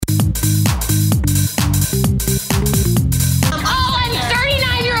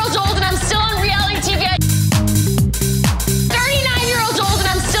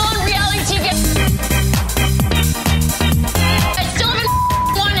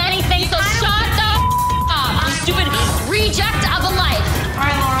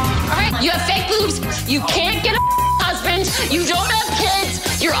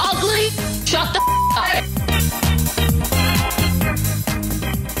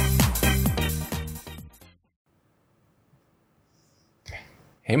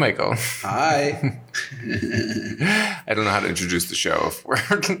Hey, Michael. Hi. I don't know how to introduce the show if we're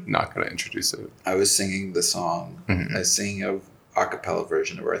not going to introduce it. I was singing the song. Mm-hmm. I was singing a cappella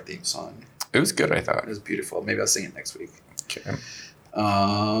version of our theme song. It was good, I thought. It was beautiful. Maybe I'll sing it next week. Okay.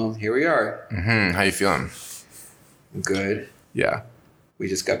 Here we are. Mm-hmm. How you feeling? I'm good. Yeah. We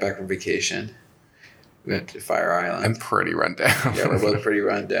just got back from vacation. We went to Fire Island. I'm pretty run down. Yeah, we're both pretty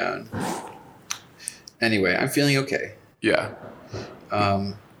run down. Anyway, I'm feeling okay. Yeah.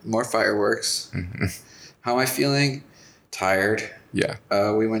 More fireworks. Mm-hmm. How am I feeling? Tired. Yeah.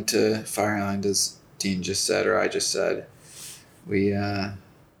 We went to Fire Island, as Dean just said, or I just said. We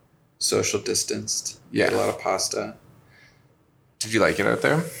social distanced. Yeah. Ate a lot of pasta. Did you like it out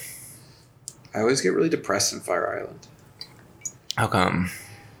there? I always get really depressed in Fire Island. How come?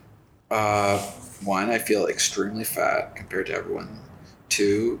 One, I feel extremely fat compared to everyone.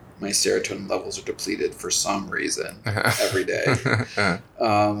 Two, my serotonin levels are depleted for some reason every day.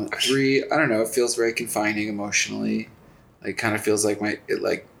 Three, I don't know. It feels very confining emotionally. Like, kind of feels like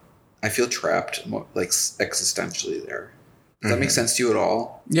I feel trapped, like existentially there. Does that make sense to you at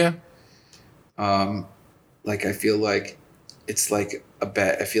all? Yeah. Like, I feel like it's like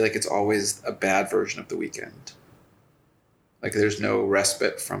I feel like it's always a bad version of the weekend. Like, there's no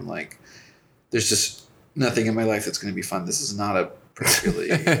respite from there's just nothing in my life that's going to be fun. This is not a particularly,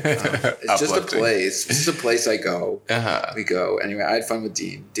 it's just a place. This is a place I go. Uh-huh. We go. Anyway, I had fun with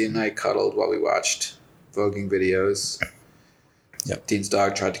Dean. Dean and I cuddled while we watched voguing videos. Yep. Dean's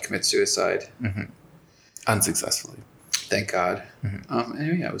dog tried to commit suicide. Mm-hmm. Unsuccessfully. Thank God. Mm-hmm.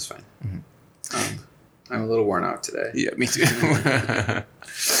 Anyway, yeah, it was fine. Mm-hmm. I'm a little worn out today. Yeah, me too.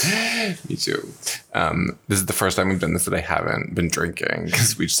 Me too. This is the first time we've done this that I haven't been drinking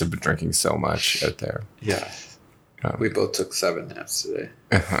because we just have been drinking so much out there. Yeah. We both took 7 naps today.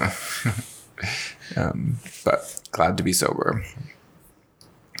 But glad to be sober.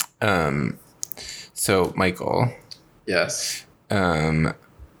 So, Michael. Yes. I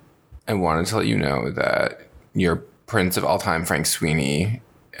wanted to let you know that your prince of all time, Frank Sweeney,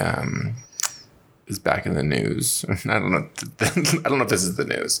 is back in the news. I don't know if this is the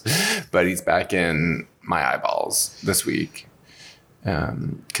news, but he's back in my eyeballs this week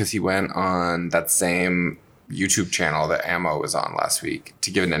because he went on that same YouTube channel that Ammo was on last week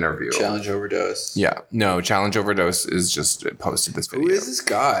to give an interview. Challenge Overdose. Yeah. No, Challenge Overdose is just posted this video. Who is this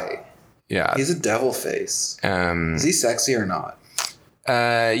guy? Yeah. He's a devil face. Is he sexy or not?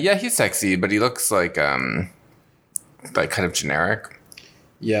 Yeah, he's sexy, but he looks like kind of generic.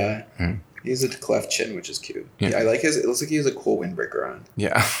 Yeah. He has a cleft chin, which is cute. Yeah. I like his. It looks like he has a cool windbreaker on.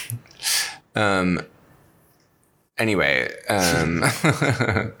 Yeah. Anyway,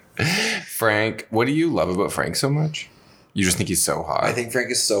 Frank, what do you love about Frank so much? You just think he's so hot. I think Frank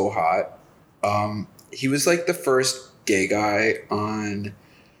is so hot. He was like the first gay guy on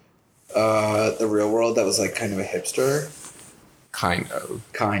The Real World that was like kind of a hipster. Kind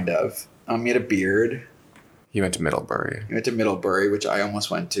of. He had a beard. He went to Middlebury. He went to Middlebury, which I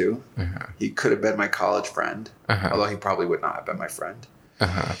almost went to. Uh-huh. He could have been my college friend, Uh-huh. although he probably would not have been my friend.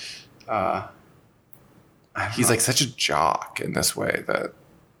 Uh-huh. He's like such a jock in this way that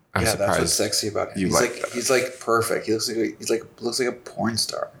I'm surprised. That's what's sexy about him. He's like perfect. He looks like a porn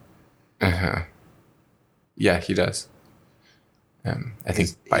star. Uh-huh. Yeah, he does. I think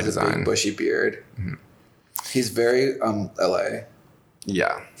by design. A big bushy beard. Mm-hmm. He's very LA.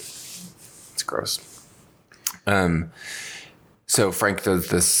 Yeah. It's gross. So Frank does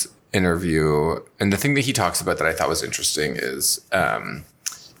this interview, and the thing that he talks about that I thought was interesting is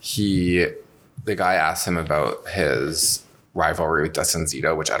the guy asked him about his rivalry with Dustin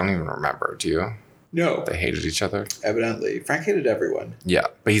Zito, which I don't even remember. Do you? No. They hated each other? Evidently. Frank hated everyone. Yeah,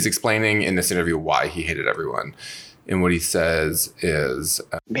 but he's explaining in this interview why he hated everyone. And what he says is...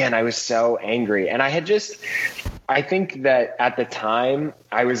 Man, I was so angry. And I think that at the time,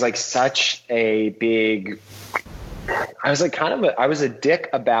 I was like such a big... I was like I was a dick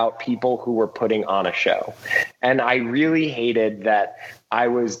about people who were putting on a show. And I really hated that I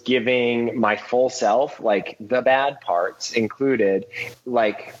was giving my full self, like the bad parts included,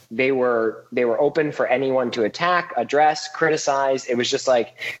 like they were open for anyone to attack, address, criticize. It was just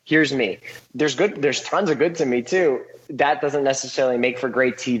like, here's me. There's tons of good to me too. That doesn't necessarily make for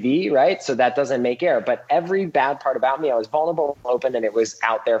great TV, right? So that doesn't make air. But every bad part about me, I was vulnerable, open, and it was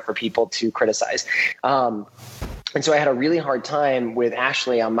out there for people to criticize. And so I had a really hard time with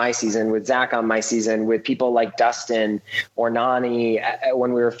Ashley on my season, with Zach on my season, with people like Dustin or Nani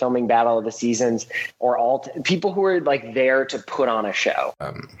when we were filming Battle of the Seasons, or people who were like there to put on a show.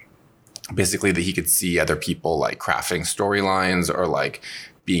 Basically that he could see other people like crafting storylines or like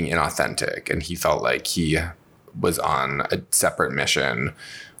being inauthentic. And he felt like he was on a separate mission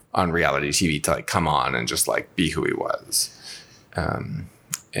on reality TV to like come on and just like be who he was.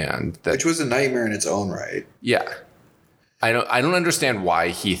 And that, which was a nightmare in its own right. yeah. I don't understand why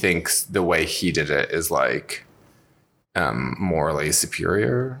he thinks the way he did it is like morally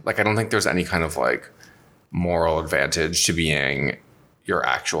superior. Like, I don't think there's any kind of like moral advantage to being your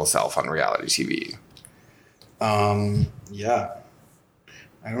actual self on reality TV. Yeah.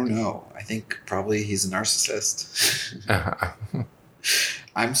 I don't know. I think probably he's a narcissist.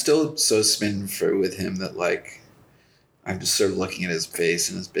 I'm still so smitten with him that like I'm just sort of looking at his face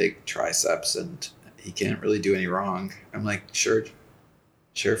and his big triceps, and he can't really do any wrong. I'm like, sure,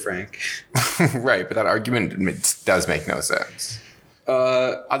 Frank. Right, but that argument does make no sense.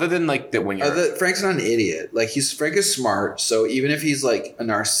 Other than like that when you're Frank's not an idiot. Like Frank is smart, so even if he's like a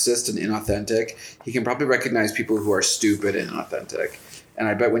narcissist and inauthentic, he can probably recognize people who are stupid and inauthentic. And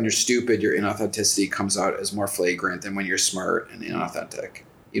I bet when you're stupid, your inauthenticity comes out as more flagrant than when you're smart and inauthentic.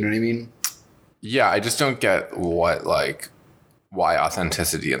 You know what I mean? Yeah, I just don't get why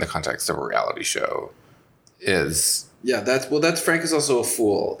authenticity in the context of a reality show is. Yeah, that's Frank is also a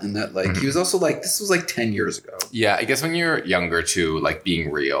fool, and that like he was also like this was like 10 years ago. Yeah, I guess when you're younger too, like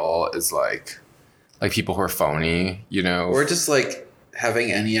being real is like people who are phony, you know, or just like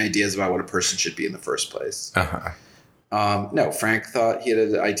having any ideas about what a person should be in the first place. No, Frank thought he had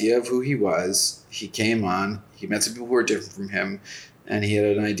an idea of who he was. He came on, he met some people who were different from him, and he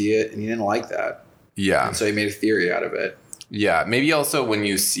had an idea, and he didn't like that. Yeah, and so he made a theory out of it. Yeah, maybe also when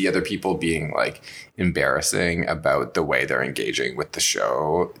you see other people being like embarrassing about the way they're engaging with the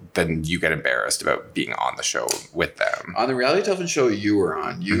show, then you get embarrassed about being on the show with them. On the reality television show you were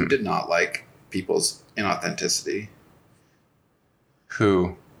on, you did not like people's inauthenticity.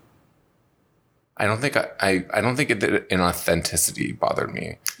 Who? I don't think I don't think inauthenticity bothered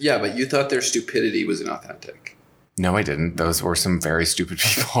me. Yeah, but you thought their stupidity was inauthentic. No, I didn't. Those were some very stupid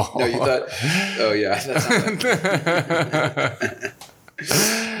people. No, you thought... Oh, yeah. That's not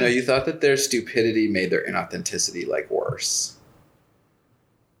No, you thought that their stupidity made their inauthenticity, like, worse.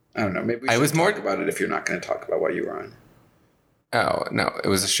 I don't know. Maybe we should talk about it if you're not going to talk about what you were on. Oh, no. It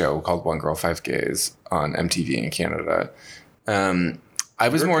was a show called One Girl, Five Gays on MTV in Canada. I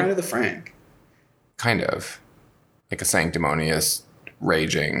was more... kind of the Frank. Kind of. Like a sanctimonious,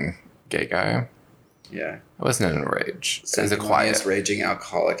 raging gay guy. Yeah. I wasn't in a rage. It was a quiet, raging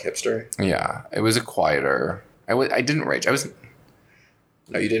alcoholic hipster. Yeah, it was a quieter. I didn't rage.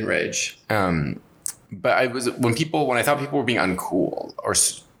 No, you didn't rage. But I was when I thought people were being uncool or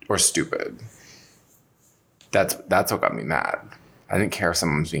stupid. That's what got me mad. I didn't care if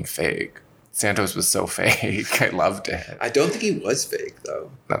someone was being fake. Santos was so fake. I loved it. I don't think he was fake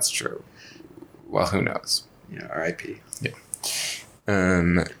though. That's true. Well, who knows? Yeah, R.I.P. Yeah.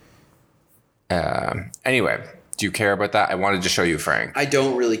 Anyway, do you care about that? I wanted to show you Frank. I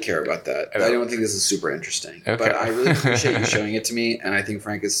don't really care about that. I don't think this is super interesting. Okay. But I really appreciate you showing it to me, and I think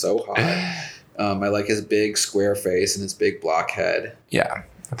Frank is so hot. I like his big square face and his big block head. Yeah.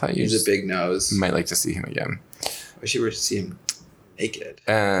 I thought he's a big nose. Might like to see him again. I wish you were to see him naked.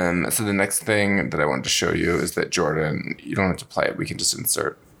 So the next thing that I wanted to show you is that Jordan, you don't have to play it. We can just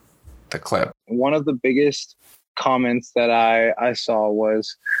insert the clip. One of the biggest comments that I saw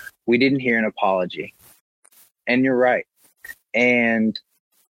was, we didn't hear an apology. And you're right. And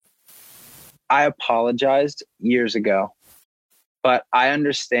I apologized years ago, but I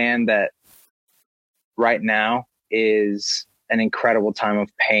understand that right now is an incredible time of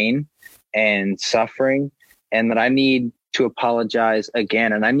pain and suffering, and that I need to apologize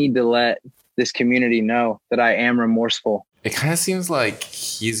again. And I need to let this community know that I am remorseful. It kind of seems like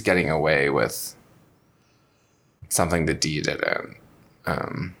he's getting away with something that Dee didn't.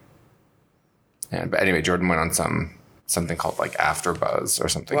 But anyway, Jordan went on something called like AfterBuzz or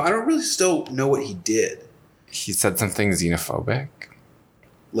something. Well, I don't really still know what he did. He said something xenophobic.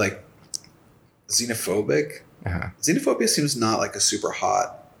 Like xenophobic? Uh-huh. Xenophobia seems not like a super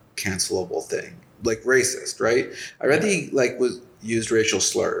hot, cancelable thing. Like racist, right? I read he used racial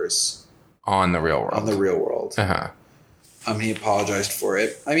slurs on The Real World. On The Real World. Uh-huh. He apologized for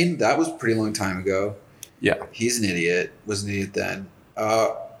it. I mean, that was a pretty long time ago. Yeah. He's an idiot. Was an idiot then.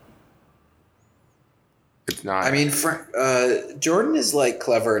 It's not. I mean, Jordan is like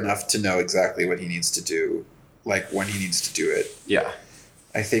clever enough to know exactly what he needs to do, like when he needs to do it. Yeah.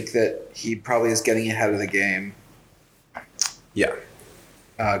 I think that he probably is getting ahead of the game. Yeah.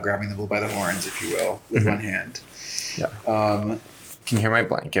 Grabbing the bull by the horns, if you will, with one hand. Yeah. Can you hear my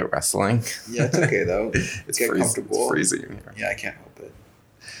blanket rustling? Yeah, it's okay though. It's comfortable. It's freezing in here. Yeah, I can't help it.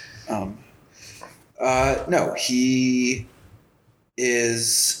 No, he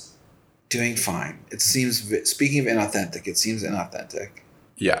is doing fine. It seems, speaking of inauthentic, it seems inauthentic.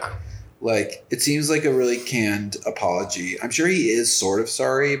 Yeah. Like, it seems like a really canned apology. I'm sure he is sort of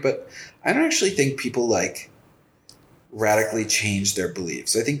sorry, but I don't actually think people, like, radically change their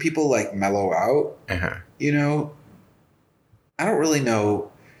beliefs. I think people, like, mellow out, you know? I don't really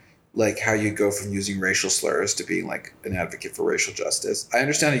know, like, how you go from using racial slurs to being, like, an advocate for racial justice. I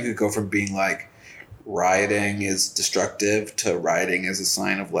understand you could go from being, like, rioting is destructive to rioting as a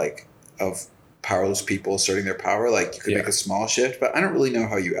sign of, like, of powerless people asserting their power. Like, you could make a small shift, but I don't really know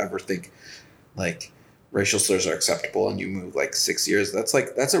how you ever think, like, racial slurs are acceptable and you move, like, 6 years.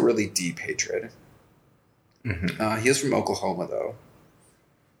 That's a really deep hatred. He is from Oklahoma, though.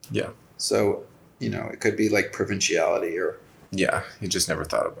 Yeah. So, you know, it could be, like, provinciality or... Yeah, he just never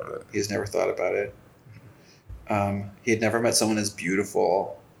thought about it. He's never thought about it. He had never met someone as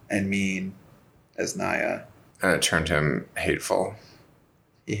beautiful and mean as Naya. And it turned him hateful.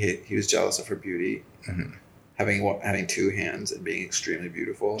 He was jealous of her beauty. Having two hands and being extremely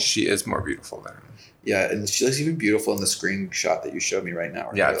beautiful. She is more beautiful than him. Yeah, and she looks even beautiful in the screenshot that you showed me right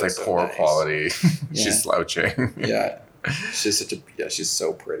now. Yeah, it's like so poor nice. quality. She's slouching. Yeah. She's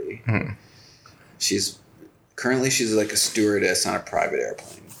so pretty. She's like a stewardess on a private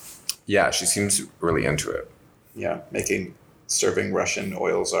airplane. Yeah, she seems really into it. Yeah, serving Russian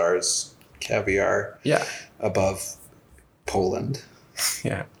oil czars caviar. Yeah. Above Poland.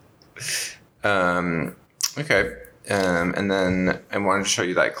 Yeah. Okay. And then I wanted to show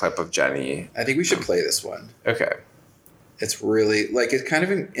you that clip of Jenny. I think we should play this one. Okay. It's really like it's kind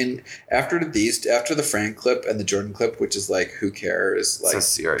of in after the Frank clip and the Jordan clip, which is like who cares? Like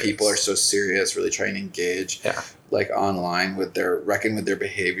so people are so serious, really trying to engage. Yeah. Like online reckon with their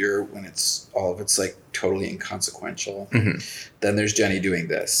behavior when all of it's like totally inconsequential. Then there's Jenny doing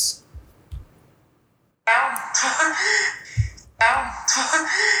this.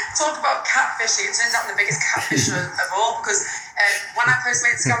 Talk about catfishing. It turns out I'm the biggest catfisher of all because when I post my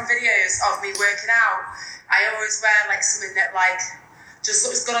Instagram videos of me working out, I always wear like something that like just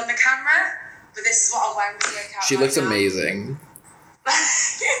looks good on the camera. But this is what I'm wearing to work out. She looks amazing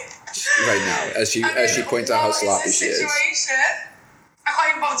right now as she points out how sloppy she is. I can't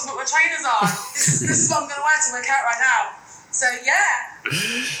even bother to put my trainers on. This is what I'm going to wear to work out right now. So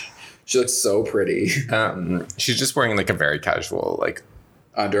yeah. She looks so pretty. She's just wearing like a very casual like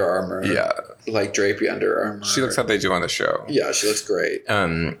Under Armour. Yeah. Like drapey Under Armour. She looks how they do on the show. Yeah, she looks great.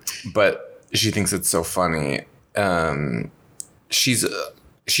 But she thinks it's so funny. She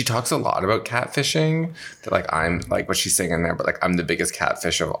talks a lot about catfishing. That like I'm like what she's saying in there, but like I'm the biggest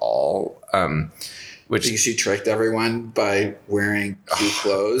catfish of all. Which because she tricked everyone by wearing cute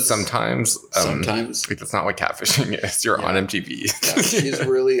clothes. Sometimes. Like, that's not what catfishing is. You're on MTV. Yeah, she's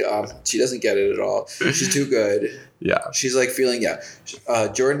really, she doesn't get it at all. She's too good. Yeah. She's like feeling,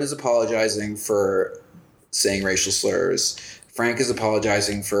 Jordan is apologizing for saying racial slurs. Frank is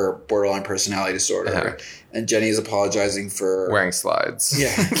apologizing for borderline personality disorder. And Jenny is apologizing for... wearing slides.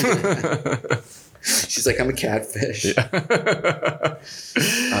 Yeah. She's like, I'm a catfish. Yeah.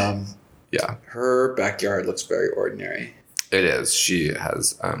 Yeah. Her backyard looks very ordinary. It is. She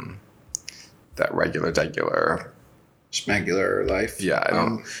has that regular schmegular life.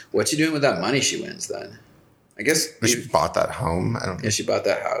 Yeah. What's she doing with that money she wins then? I guess she bought that home. I don't know. Yeah, she bought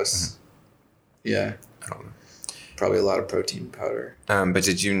that house. Yeah. I don't know. Probably a lot of protein powder. But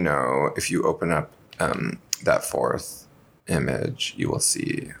did you know if you open up that fourth image, you will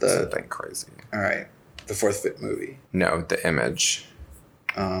see something crazy. All right. The fourth movie. No, the image.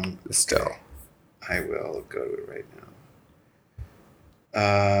 Still. Okay. I will go to it right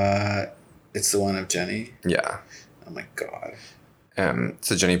now. It's the one of Jenny? Yeah. Oh my God.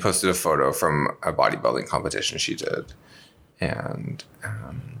 So Jenny posted a photo from a bodybuilding competition she did. And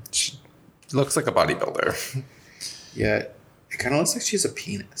she looks like a bodybuilder. Yeah. It kind of looks like she has a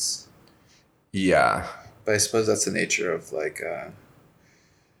penis. Yeah. But I suppose that's the nature of like, I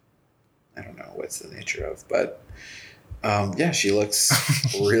don't know what's the nature of, but she looks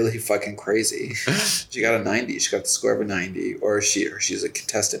really fucking crazy. She got a 90. She got the score of a 90, or she's a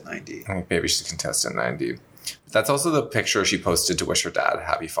contestant 90. I think maybe she's a contestant 90. But that's also the picture she posted to wish her dad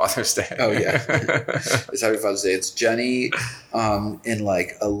Happy Father's Day. Oh yeah, it's Happy Father's Day. It's Jenny, in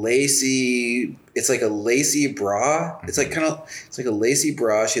like a lacy. It's like a lacy bra. It's like it's like a lacy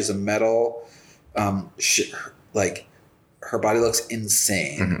bra. She has a metal. Like her body looks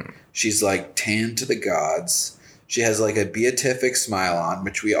insane. She's like tan to the gods. She has like a beatific smile on,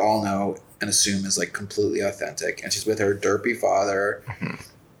 which we all know and assume is like completely authentic. And she's with her derpy father,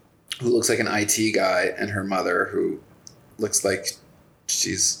 who looks like an IT guy, and her mother, who looks like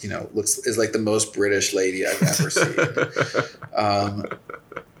she's, is like the most British lady I've ever seen.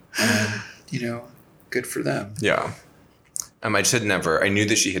 And, good for them. Yeah. I just had never, I knew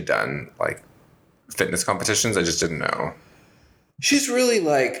that she had done like fitness competitions. I just didn't know. She's really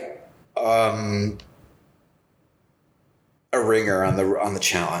like a ringer on the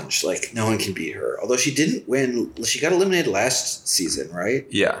challenge. Like no one can beat her. Although she didn't win. She got eliminated last season, right?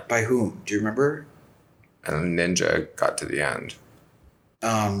 Yeah. By whom? Do you remember? And Ninja got to the end.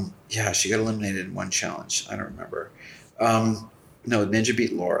 Yeah, she got eliminated in one challenge. I don't remember. No, Ninja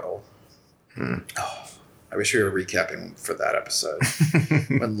beat Laurel. Oh, I wish we were recapping for that episode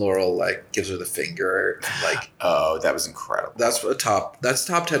when Laurel like gives her the finger. Like, oh, that was incredible. That's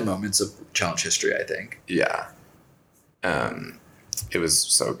top 10 moments of challenge history, I think. Yeah. It was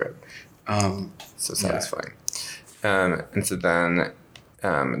so good. So satisfying. Yeah. And so then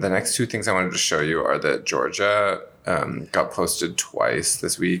the next two things I wanted to show you are that Georgia got posted twice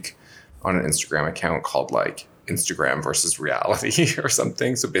this week on an Instagram account called like Instagram versus reality or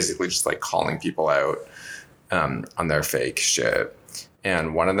something. So basically just like calling people out on their fake shit.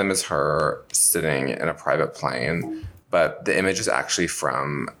 And one of them is her sitting in a private plane, but the image is actually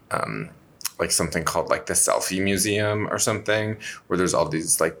from like something called like the Selfie Museum or something, where there's all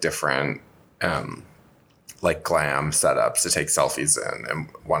these like different like glam setups to take selfies in, and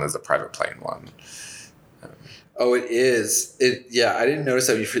one is a private plane one. Oh, it is. Yeah, I didn't notice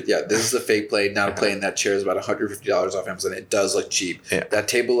that. This is a fake plane, not a plane. That chair is about $150 off Amazon. It does look cheap. Yeah. That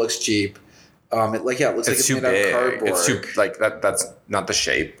table looks cheep. It looks like it's made out of cardboard. It's too like that. That's not the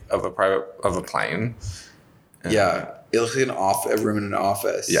shape of a plane. Yeah, it looks like a room in an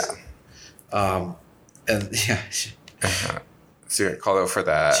office. Yeah. And yeah. So you got called out for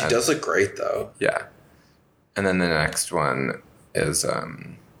that. She does look great though. Yeah. And then the next one is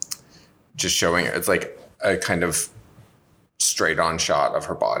just showing it's like a kind of straight on shot of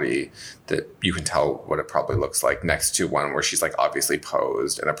her body that you can tell what it probably looks like next to one where she's like obviously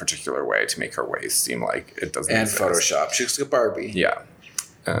posed in a particular way to make her waist seem like it doesn't and exist. Photoshop. She looks like a Barbie. Yeah.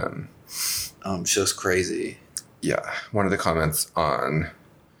 She looks crazy. Yeah. One of the comments on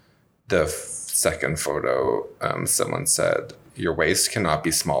the second photo, someone said, "Your waist cannot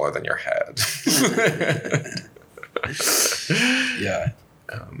be smaller than your head." Yeah.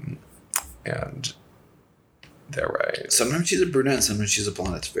 And they're right. Sometimes she's a brunette and sometimes she's a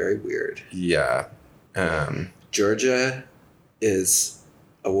blonde. It's very weird. Yeah. Georgia is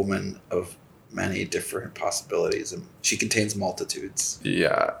a woman of many different possibilities, and she contains multitudes.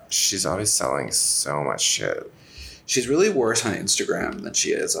 Yeah. She's always selling so much shit. She's really worse on Instagram than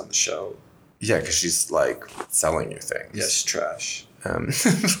she is on the show. Yeah, because she's like selling you things. Yeah, she's trash.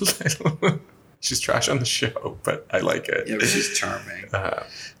 She's trash on the show, but I like it. Yeah, but she's charming.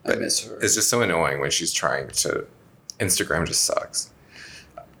 I miss her. It's just so annoying when she's trying to. Instagram just sucks.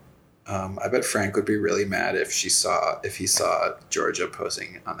 I bet Frank would be really mad if he saw Georgia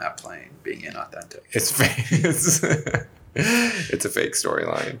posing on that plane being inauthentic. It's fake. It's a fake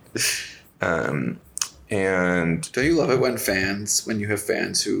storyline. And don't you love it when you have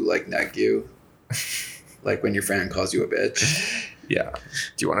fans who like neg you? Like when your fan calls you a bitch? Yeah.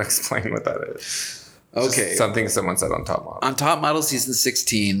 Do you want to explain what that is? Okay. Just something someone said on Top Model. On Top Model season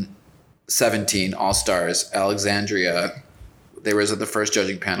 17, All Stars, Alexandria, they were at the first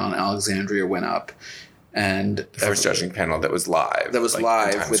judging panel and Alexandria went up. And the first judging panel that was live. That was like,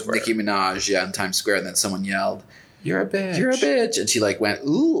 live with Nicki Minaj, in Times Square. And then someone yelled, "You're a bitch. You're a bitch." And she like went,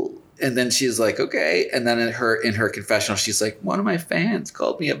 "Ooh." And then she's like, "Okay." And then in her confessional, she's like, "One of my fans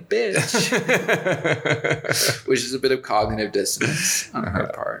called me a bitch," which is a bit of cognitive dissonance on her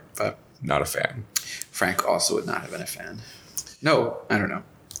part. But not a fan. Frank also would not have been a fan. No, I don't know.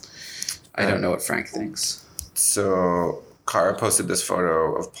 I don't know what Frank thinks. So Cara posted this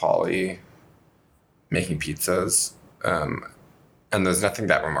photo of Pauly making pizzas. And there's nothing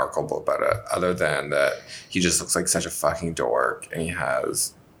that remarkable about it other than that he just looks like such a fucking dork and he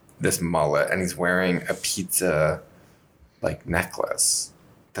has this mullet and he's wearing a pizza like necklace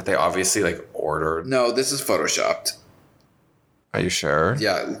that they obviously like ordered. No, this is photoshopped. Are you sure?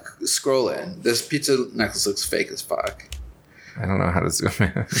 Yeah, scroll in. This pizza necklace looks fake as fuck. I don't know how to zoom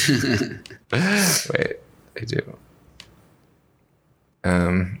in. Wait, I do.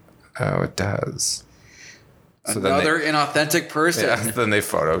 Oh, it does. So another inauthentic person. Yeah, then they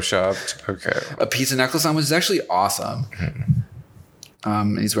photoshopped. Okay. A pizza necklace on, which is actually awesome.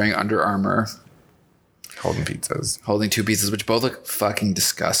 And he's wearing Under Armour. Holding pizzas. Holding two pizzas, which both look fucking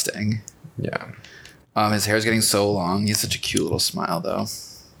disgusting. Yeah. His hair's getting so long. He has such a cute little smile, though.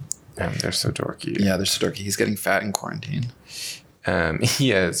 They're so dorky. Yeah, they're so dorky. He's getting fat in quarantine.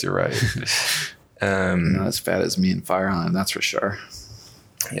 He is, you're right. Not as fat as me in Fire Island, that's for sure.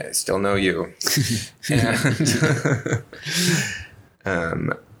 Yeah, I still know you.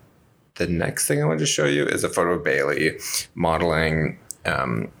 the next thing I wanted to show you is a photo of Bailey modeling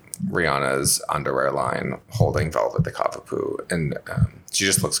Rihanna's underwear line, holding Velvet the Cavapoo, and she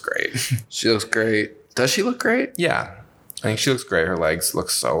just looks great. She looks great. Does she look great? Yeah, I think she looks great. Her legs look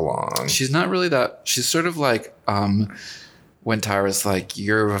so long. She's not really that. She's sort of like when Tyra's like,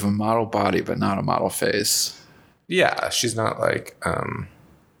 "You have a model body, but not a model face." Yeah, she's not like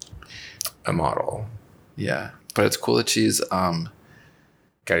a model. Yeah, but it's cool that she's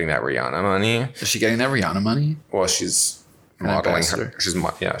Getting that Rihanna money. Is she getting that Rihanna money Well, she's modeling her.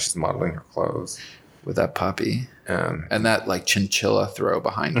 She's modeling her clothes with that puppy and and that like chinchilla throw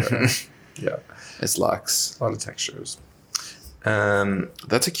behind her? yeah, It's luxe. a lot of textures.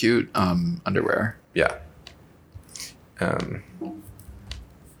 That's a cute underwear. Yeah.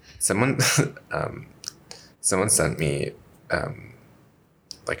 Someone someone sent me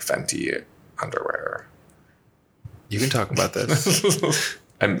like Fenty underwear. You can talk about this.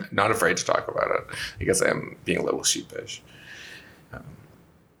 I'm not afraid to talk about it. I guess I'm being a little sheepish.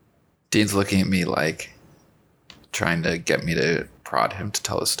 Dean's looking at me like trying to get me to prod him to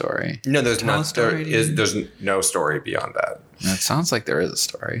tell a story. No, there's Tell a not. story, There's no story beyond that. And it sounds like there is a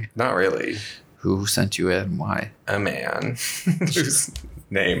story. Not really. Who sent you it and why? A man whose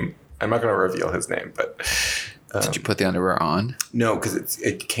name I'm not going to reveal his name, but Did you put the underwear on? no, because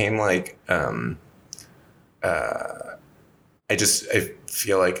it came like I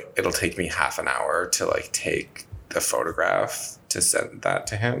feel like it'll take me half an hour to like take the photograph to send that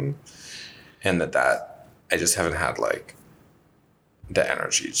to him, and that I just haven't had like the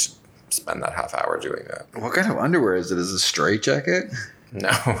energy to spend that half hour doing that. What kind of underwear is it? Is it a straight jacket?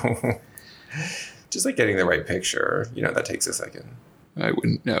 No, just like getting the right picture. You know, that takes a second. I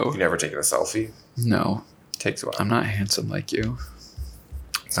wouldn't know. You've never taken a selfie? No, It takes a while. I'm not handsome like you.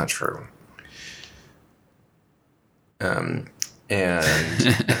 It's not true. And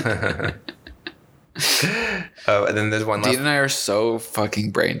oh, and then there's one Dean last. and I are so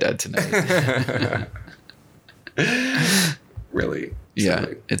fucking brain dead tonight. Really? Yeah,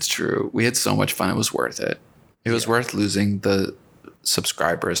 Truly. it's true. We had so much fun. It was worth it. It was worth losing the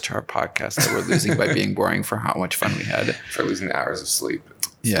subscribers to our podcast that we're losing by being boring for how much fun we had. For losing hours of sleep.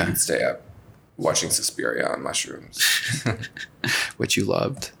 Yeah. You could stay up watching Suspiria on mushrooms. Which you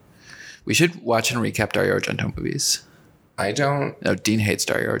loved. We should watch and recap Dario Argento movies. I don't. No, Dean hates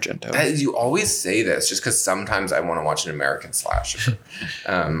Dario Argento. You always say this just because sometimes I want to watch an American slasher.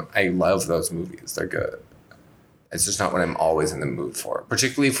 I love those movies. They're good. It's just not what I'm always in the mood for.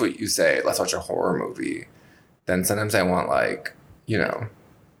 Particularly if you say, let's watch a horror movie. Then sometimes I want like, you know,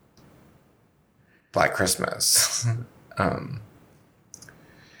 Black Christmas.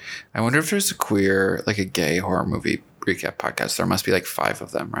 I wonder if there's a queer, like a gay horror movie recap podcast. There must be like 5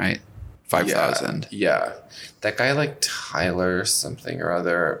 of them, right? 5,000. Yeah. That guy like Tyler something or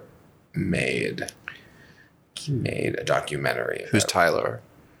other made a documentary. Who's Tyler?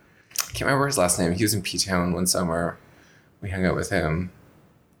 I can't remember his last name. He was in P-Town one summer. We hung out with him.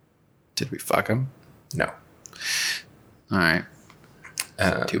 Did we fuck him? No. All right.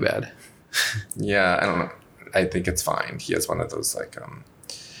 Too bad. Yeah, I don't know. I think it's fine. He has one of those like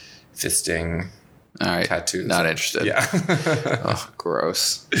fisting All right. tattoos. Not interested. Yeah. Oh,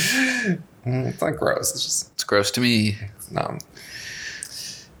 gross. It's not gross. It's just It's gross to me. numb.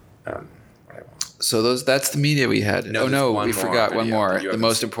 What I want. So that's the media we had. No, oh there's no, one we more forgot one video more. that you The haven't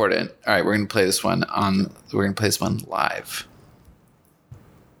most seen. important. All right, we're gonna play this one live.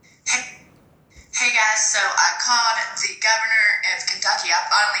 Hey guys, so I called the governor of Kentucky.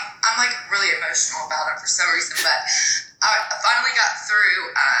 I'm like really emotional about it for some reason, but I finally got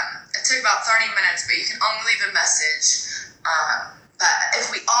through. It took about 30 minutes, but you can only leave a message. But if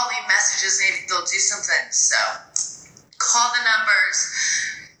we all leave messages, maybe they'll do something. So call the numbers,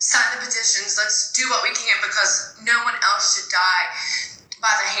 sign the petitions. Let's do what we can because no one else should die by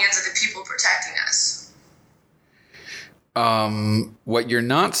the hands of the people protecting us. What you're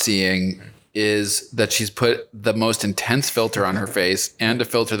not seeing is that she's put the most intense filter on her face and a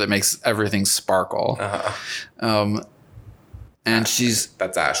filter that makes everything sparkle. And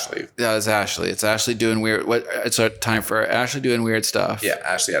That's Ashley. that is Ashley. It's Ashley doing weird. It's a time for Ashley doing weird stuff. Yeah,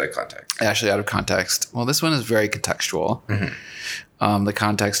 Ashley out of context. Ashley out of context. Well, this one is very contextual. The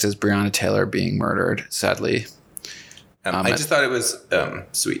context is Breonna Taylor being murdered, sadly. I just thought it was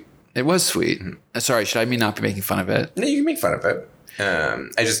sweet. It was sweet. Sorry, should I not be making fun of it? No, you can make fun of it.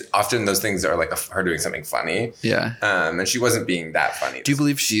 I just often those things are like her doing something funny. Yeah. And she wasn't being that funny. Do you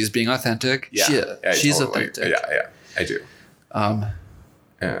believe she's being authentic? Yeah, She's totally. authentic. Yeah, I do.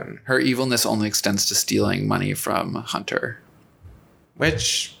 Her evilness only extends to stealing money from Hunter.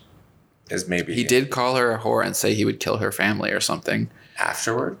 Which is maybe He did call her a whore and say he would kill her family or something.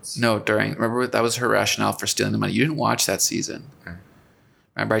 Afterwards? No, during. Remember, that was her rationale for stealing the money. You didn't watch that season.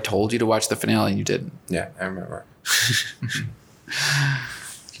 Remember, I told you to watch the finale and you didn't. Yeah, I remember.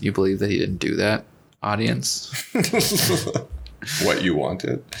 Can you believe that he didn't do that, audience? What you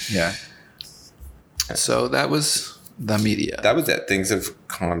wanted. Yeah. So that was the media. That was it. Things have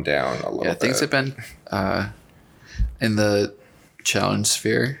calmed down a little bit. Things have been in the challenge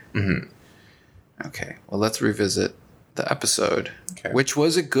sphere. Mm-hmm. Okay, well, let's revisit the episode, Okay. which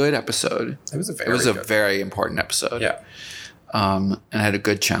was a good episode. It was a It very important episode. Yeah. And had a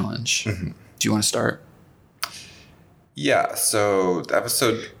good challenge. Mm-hmm. Do you want to start? Yeah, so the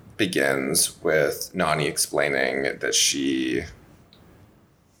episode begins with Nani explaining that she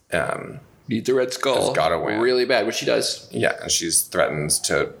Needs a red skull. Has gotta win. Really bad, which she does. yeah, and she threatens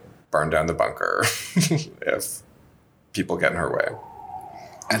to burn down the bunker if people get in her way.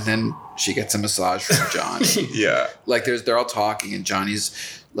 And then she gets a massage from Johnny. Yeah. Like they're all talking and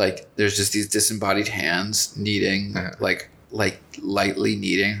Johnny's like there's just these disembodied hands kneading like lightly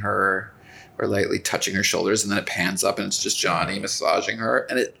kneading her or lightly touching her shoulders, and then it pans up and it's just Johnny massaging her.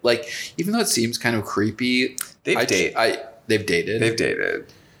 And it like even though it seems kind of creepy, They've dated. They've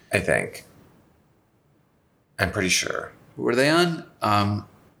dated, I think. I'm pretty sure. Were they on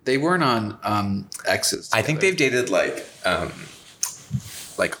they weren't on X's. I think they've dated like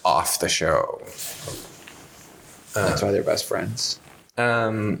off the show. That's why they're best friends.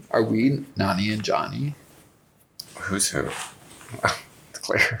 Are we Nani and Johnny? Who's who? It's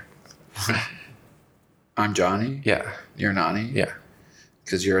Claire. I'm Johnny. Yeah. You're Nani. Yeah.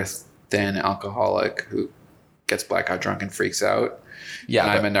 Because you're a thin alcoholic who gets blackout drunk and freaks out. Yeah.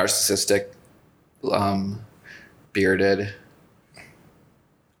 And I'm a narcissistic, bearded,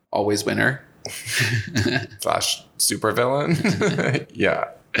 always winner. Slash supervillain. Yeah.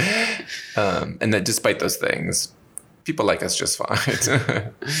 And that despite those things, people like us just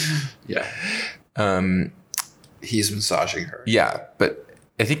fine. Yeah. He's massaging her. Yeah, but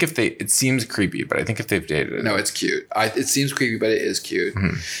I think it seems creepy, but I think if they've dated. No, it's cute. It seems creepy, but it is cute.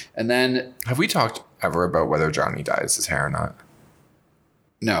 Mm-hmm. And then. Have we talked ever about whether Johnny dyes his hair or not?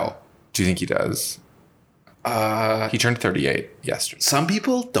 No. Do you think he does? He turned 38 yesterday. Some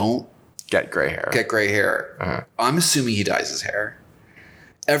people don't Get gray hair. Uh-huh. I'm assuming he dyes his hair.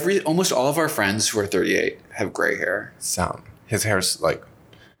 Almost all of our friends who are 38 have gray hair. Some. His hair's like.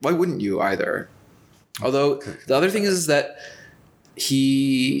 Why wouldn't you either? Although the other thing is that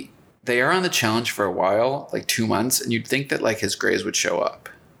they are on the challenge for a while, like 2 months, and you'd think that like his grays would show up.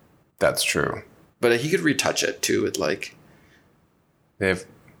 That's true. But he could retouch it too with like They have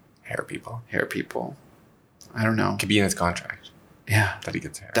hair people. I don't know. Could be in his contract Yeah. that he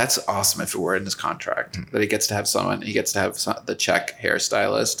gets hair. That's awesome if it were in his contract that he gets to have the Czech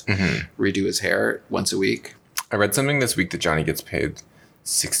hairstylist redo his hair once a week. I read something this week that Johnny gets paid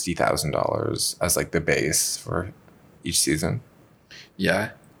 $60,000 as like the base for each season.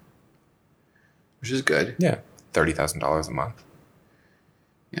 Yeah. Which is good. Yeah. $30,000 a month.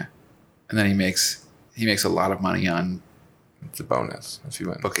 Yeah. And then he makes a lot of money on It's a bonus if you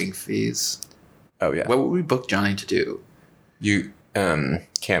win. booking fees. Oh yeah. What would we book Johnny to do? You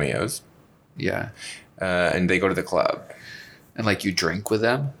cameos. Yeah. And they go to the club. And like you drink with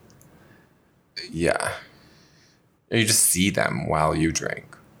them? Yeah. Or you just see them while you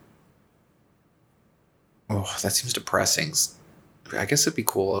drink. Oh, that seems depressing. I guess it'd be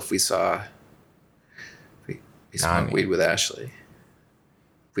cool if we saw we smoked weed with Ashley.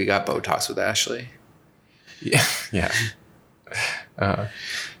 We got Botox with Ashley. Yeah. Yeah.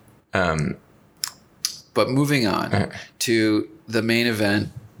 But moving on to the main event,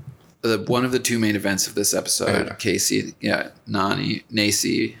 one of the two main events of this episode, Casey, Nani,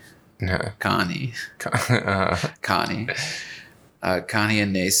 Nacy, Connie, Connie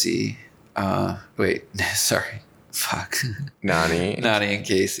and Nacy. Fuck. Nani and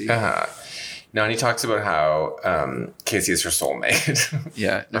Casey. Nani talks about how Casey is her soulmate.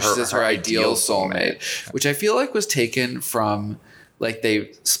 Yeah, no, she says her ideal soulmate, which I feel like was taken from, like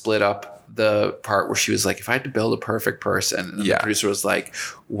they split up the part where she was like, if I had to build a perfect person, and then the producer was like,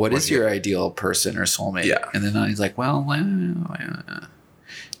 what is your ideal person or soulmate? Yeah. And then Nani's like, well,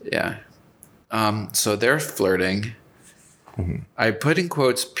 yeah. So they're flirting. Mm-hmm. I put in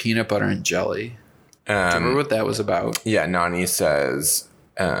quotes peanut butter and jelly. Do you remember what that was about? Yeah, Nani says,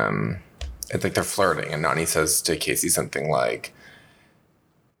 it's like they're flirting, and Nani says to Casey something like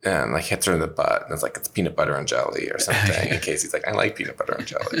hits her in the butt, and it's like, it's peanut butter and jelly or something. And Casey's like, I like peanut butter and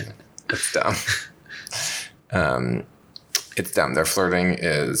jelly. It's dumb. It's dumb. Their flirting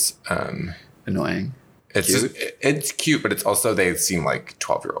is annoying. It's cute, but it's also, they seem like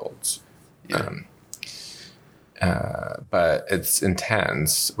 12-year-olds. Yeah. But it's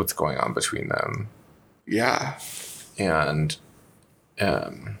intense what's going on between them. Yeah. And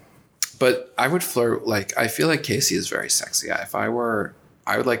But I would flirt, like, I feel like Casey is very sexy. If I were,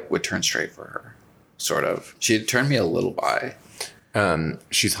 I would turn straight for her, sort of. She'd turn me a little bi.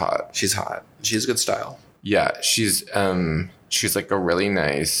 she's hot. She's hot. She has good style. Yeah, she's like a really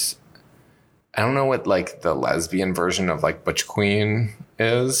nice, I don't know what like the lesbian version of like Butch Queen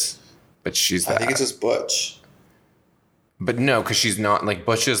is, but she's that. I think it's just Butch. But no, because she's not like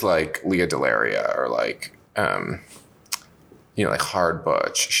Butch is like Leah Delaria or like like hard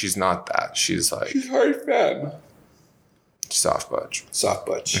Butch. She's not that. She's like She's hard femme. soft Butch. Soft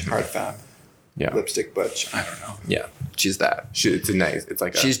Butch. Hard femme. Yeah. Lipstick Butch. I don't know. Yeah. She's that. It's a nice. It's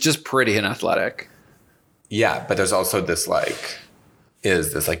like She's just pretty and athletic. yeah, but there's also this like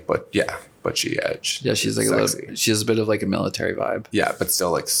butchy edge. Yeah, she's like Sexy. she has a bit of like a military vibe. Yeah, but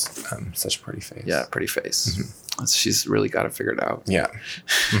still like such a pretty face. Yeah, pretty face. She's really got it figured out. Yeah.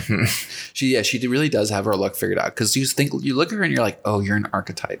 She really does have her look figured out, because you look at her and you're like, oh, you're an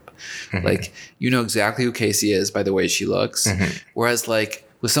archetype. Like, you know exactly who Casey is by the way she looks. Whereas like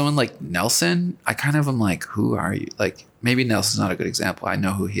with someone like Nelson, I kind of am like, who are you? Like, maybe Nelson's not a good example. I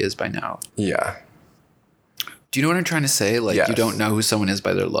know who he is by now. Yeah. Do you know what I'm trying to say? Like, Yes. You don't know who someone is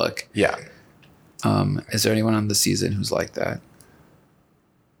by their look. Yeah. Is there anyone on the season who's like that?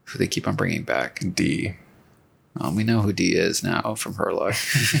 Who they keep on bringing back? D. We know who D is now from her look.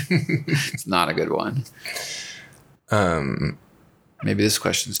 It's not a good one. Maybe this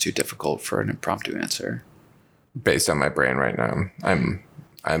question's too difficult for an impromptu answer. Based on my brain right now, I'm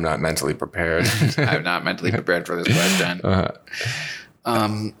not mentally prepared. I'm not mentally prepared for this question.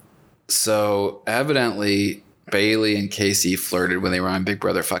 So evidently Bailey and Casey flirted when they were on Big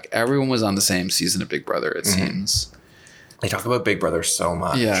Brother. Fuck, everyone was on the same season of Big Brother, it seems. They talk about Big Brother so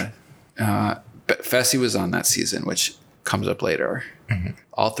much. Yeah. Fessy was on that season, which comes up later.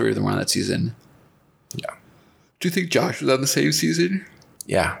 All three of them were on that season. Yeah. Do you think Josh was on the same season?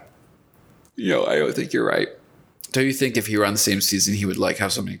 Yeah. I don't think you're right. Do you think if he were on the same season, he would like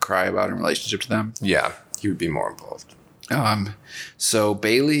have somebody cry about in relationship to them? Yeah. He would be more involved. So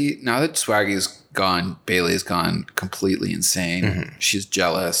Bailey, now that Swaggy's gone, Bailey's gone completely insane. She's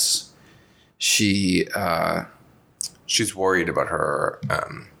jealous. She's worried about her.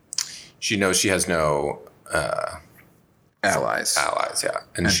 She knows she has no allies. Yeah.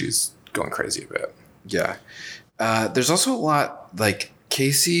 And she's going crazy a bit. Yeah. There's also a lot, like,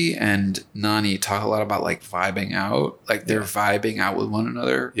 Casey and Nani talk a lot about like vibing out. Like, they're vibing out with one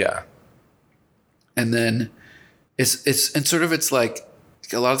another. Yeah. And then it's like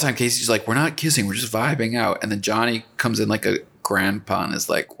a lot of time Casey's like, we're not kissing, we're just vibing out. And then Johnny comes in like a grandpa and is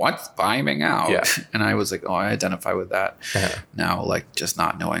like, what's vibing out? Yeah. And I was like, oh, I identify with that now, like just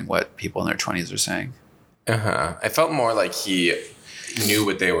not knowing what people in their 20s are saying. I felt more like he knew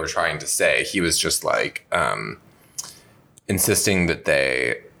what they were trying to say. He was just like insisting that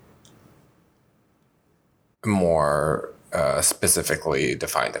they more specifically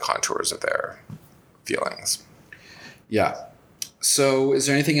define the contours of their feelings. Yeah. So is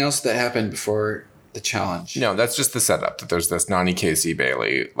there anything else that happened before the challenge? No, that's just the setup. That there's this Nani, Casey,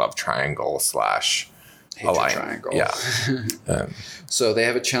 Bailey love triangle / Hatred alliance. triangle. Yeah. So they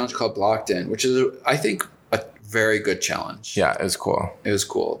have a challenge called Blocked In, which is, I think, a very good challenge. Yeah, it's cool. It was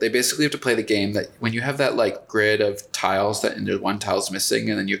cool. They basically have to play the game that when you have that like grid of tiles and there's one tile's missing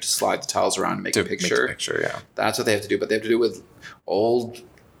and then you have to slide the tiles around and make a picture. Yeah. That's what they have to do. But they have to do it with old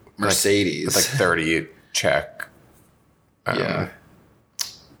Mercedes. It's like 30 check yeah.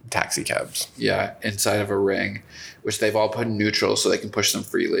 taxi cabs. Yeah, inside of a ring, which they've all put in neutral so they can push them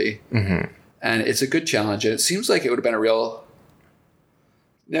freely. And it's a good challenge. And it seems like it would have been a real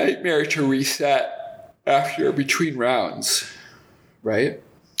nightmare to reset after between rounds, right?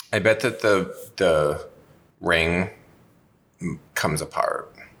 I bet that the ring comes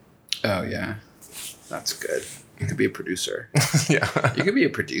apart. Oh, yeah. That's good. You could be a producer. Yeah. You could be a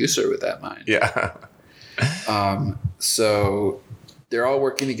producer with that mind. Yeah. So they're all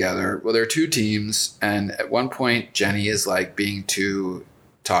working together. Well, there are two teams. And at one point, Jenny is like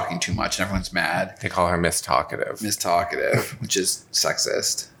talking too much and everyone's mad. They call her Miss Talkative. Miss Talkative, which is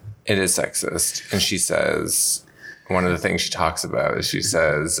sexist. It is sexist. And she says, one of the things she talks about is she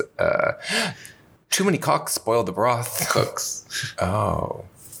says, too many cocks spoil the broth. Cooks. Oh.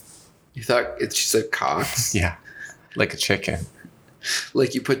 You thought she said cocks? Yeah. Like a chicken.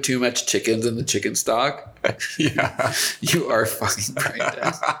 Like you put too much chickens in the chicken stock? Yeah. You are fucking brain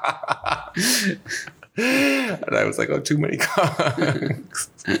dead. And I was like, oh, too many cocks.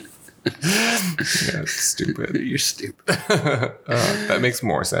 Yeah, it's stupid. You're stupid. That makes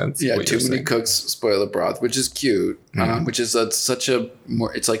more sense. Yeah, what too you're many saying. cooks spoil the broth, which is cute. Which is such a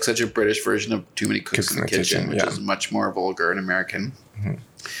more. It's like such a British version of Too Many Cooks in the Kitchen, which yeah. is much more vulgar and American.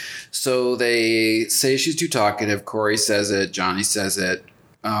 So they say she's too talkative. Corey says it. Johnny says it.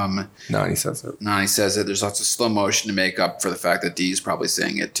 Nani says it. Nani says it. There's lots of slow motion to make up for the fact that Dee's probably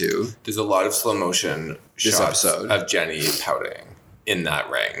saying it too. There's a lot of slow motion This shots episode. of Jenny pouting in that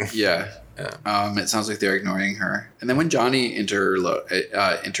ring. Yeah. It sounds like they're ignoring her. And then when Johnny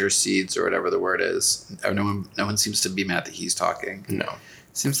intercedes or whatever the word is, no one seems to be mad that he's talking. No.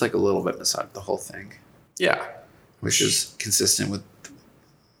 Seems like a little bit misogynist, the whole thing, Yeah. which is consistent with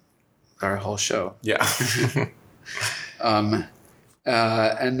our whole show. Yeah.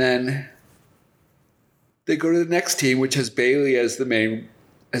 And then they go to the next team, which has Bailey as the main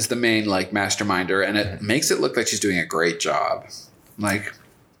like masterminder, and it makes it look like she's doing a great job. Like,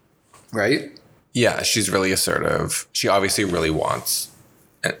 right? Yeah, she's really assertive. She obviously really wants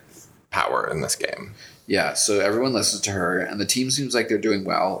power in this game. Yeah, so everyone listens to her, and the team seems like they're doing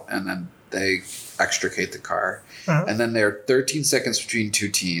well, and then they extricate the car. And then there are 13 seconds between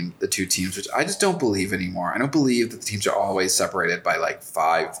the two teams, which I just don't believe anymore. I don't believe that the teams are always separated by like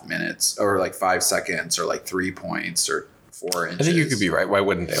 5 minutes or like 5 seconds or like 3 points or 4 inches. I think you could be right. Why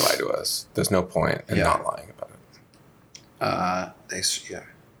wouldn't they lie to us? There's no point in Yeah. not lying about it.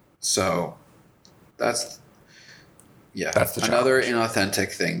 So that's That's the another challenge.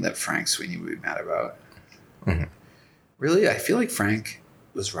 inauthentic thing that Frank Sweeney would be mad about. Really, I feel like Frank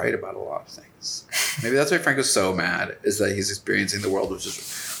was right about a lot of things. Maybe that's why Frank was so mad, is that he's experiencing the world which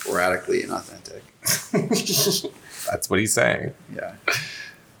is radically inauthentic. That's what he's saying. Yeah.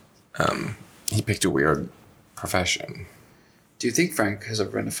 He picked a weird profession. Do you think Frank has ever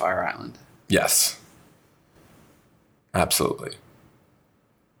been to Fire Island? Yes. Absolutely.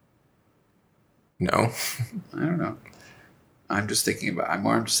 No. I don't know. I'm just thinking about him.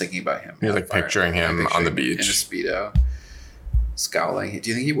 You're at like Fire picturing Island. him I'm on the picturing beach. in a Speedo, scowling. Do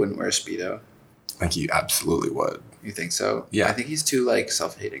you think he wouldn't wear a Speedo? I think he absolutely would. You think so? Yeah. I think he's too like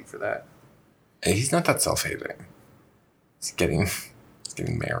self-hating for that. And he's not that self-hating. He's getting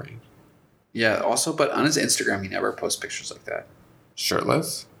married. Yeah. Also, but on his Instagram, he never posts pictures like that.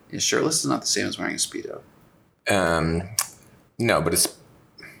 Shirtless? Yeah, shirtless is not the same as wearing a Speedo. No, but it's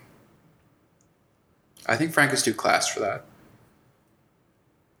I think Frank is too class for that.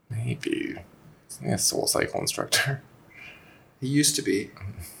 maybe a Soul Cycle instructor. He used to be.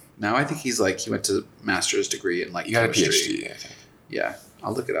 Now I think he went to master's degree in like You got a chemistry. PhD, I think. Yeah,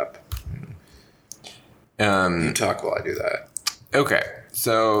 I'll look it up. You talk while I do that. Okay,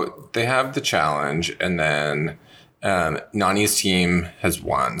 so they have the challenge, and then Nani's team has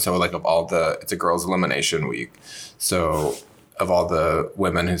won. So like it's a girls' elimination week. So of all the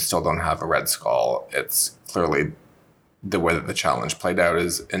women who still don't have a red skull, it's clearly the way that the challenge played out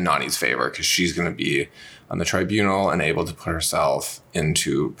is in Nani's favor, because she's going to be on the tribunal and able to put herself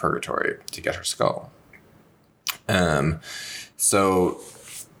into purgatory to get her skull. So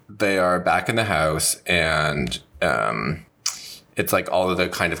they are back in the house, and it's like all of the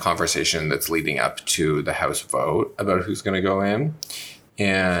kind of conversation that's leading up to the house vote about who's going to go in.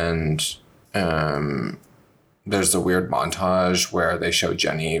 And there's a weird montage where they show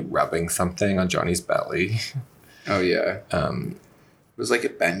Jenny rubbing something on Johnny's belly. Oh yeah. It was like a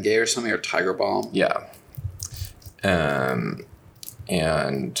Bengay or something, or Tiger Balm. Yeah. And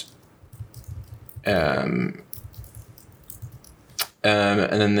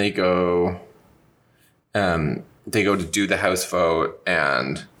then they go to do the house vote,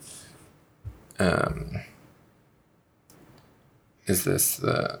 and is this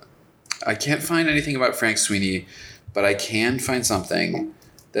the... I can't find anything about Frank Sweeney, but I can find something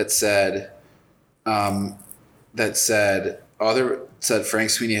that said Frank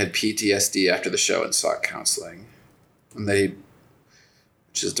Sweeney had PTSD after the show and sought counseling,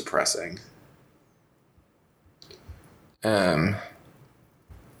 which is depressing.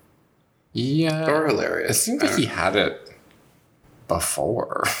 Yeah. Or It hilarious. seems I like don't he know. had it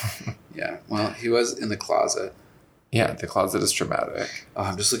before. Yeah. Well, he was in the closet. Yeah, the closet is traumatic. Oh,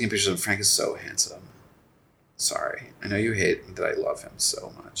 I'm just looking at pictures of Frank. Is so handsome. Sorry, I know you hate that I love him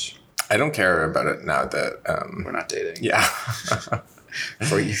so much. I don't care about it now that... We're not dating. yeah.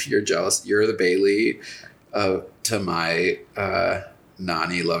 For you, you're jealous. You're the Bailey to my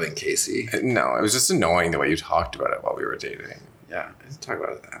Nani loving Casey. No, it was just annoying the way you talked about it while we were dating. Yeah, I didn't talk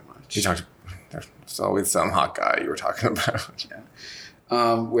about it that much. You talked... There's always some hot guy you were talking about. Yeah.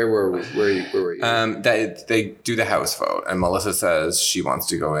 Where were you? They do the house vote, and Melissa says she wants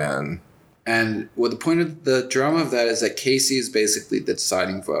to go in, And the point of the drama of that is that Casey is basically the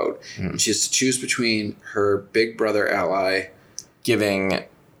deciding vote. Mm. And she has to choose between her big brother ally Giving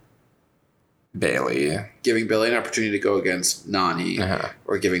Bailey an opportunity to go against Nany,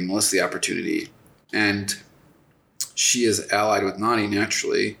 or giving Melissa the opportunity. And she is allied with Nany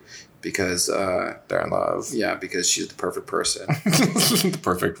naturally because they're in love. Yeah, because she's the perfect person. The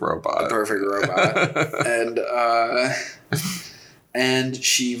perfect robot. And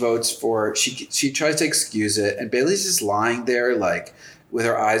she votes for she tries to excuse it, and Bailey's just lying there like with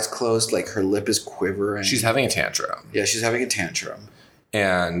her eyes closed, like her lip is quivering. She's having a tantrum. Yeah, she's having a tantrum.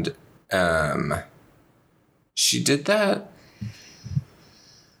 And she did that.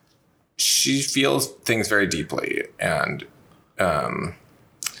 She feels things very deeply, and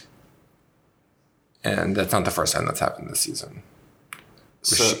that's not the first time that's happened this season.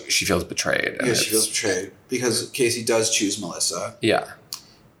 So she feels betrayed. Yeah, she feels betrayed because Casey does choose Melissa. Yeah.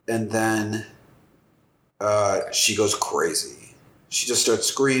 And then she goes crazy. She just starts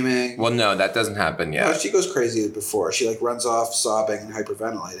screaming. Well, no, that doesn't happen yet. No, she goes crazy before. She like runs off sobbing and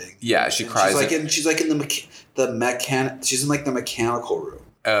hyperventilating. Yeah, she cries. She's like in she's in like the mechanical room.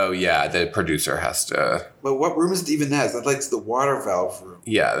 Oh yeah, the producer has to. But what room is it even that? Is that like the water valve room?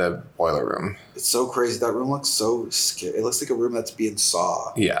 Yeah, the boiler room. It's so crazy. That room looks so scary. It looks like a room that's being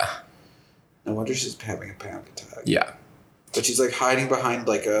sawed. Yeah. No wonder she's having a panic attack. Yeah. But she's like hiding behind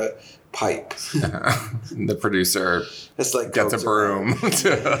like a pipe. The producer like gets a broom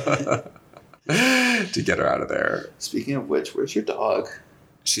to get her out of there. Speaking of which, where's your dog?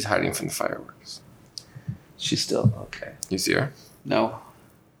 She's hiding from the fireworks. She's still okay. You see her? No.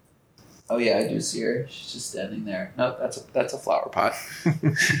 Oh yeah, I do see her. She's just standing there. No, that's a flower pot.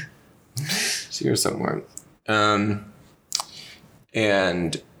 See her somewhere. And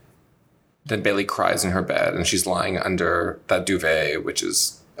then Bailey cries in her bed, and she's lying under that duvet, which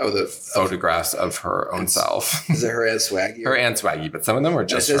is the photographs of her own self. Is it her Aunt Swaggy? Her Aunt Swaggy, but some of them are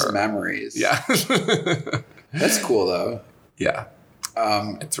just it says her memories. Yeah. That's cool though. Yeah.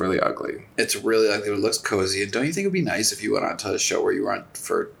 It's really ugly. It's really ugly. It looks cozy. And don't you think it'd be nice if you went onto a show where you were on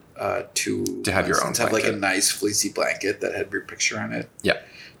for to have your own to have like a nice fleecy blanket that had your picture on it? Yeah.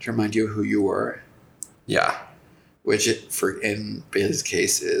 To remind you of who you were. Yeah. Which in Bailey's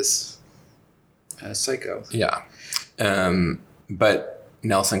case is Psycho. Yeah. But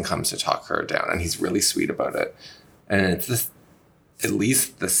Nelson comes to talk her down, and he's really sweet about it. And it's at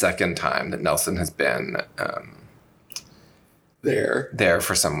least the second time that Nelson has been there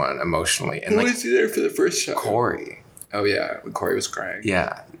for someone emotionally. And who was he there for the first time? Corey. Oh yeah, when Corey was crying.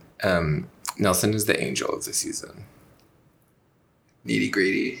 Yeah. Nelson is the angel of the season. Needy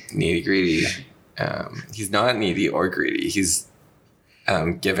greedy. He's not needy or greedy. He's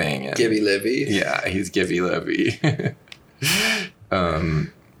giving. And, Gibby Libby. Yeah, he's Gibby Libby. Love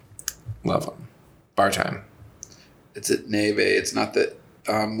him. Bar time. It's at Neve. It's not that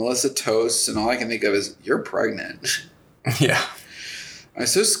Melissa toasts, and all I can think of is you're pregnant. Yeah. I'm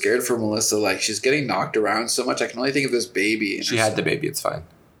so scared for Melissa. Like she's getting knocked around so much. I can only think of this baby. She had the baby. It's fine.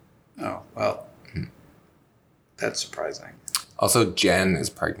 Oh well, that's surprising. Also, Jen is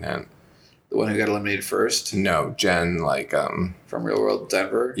pregnant. The one who got eliminated first? No, Jen, from Real World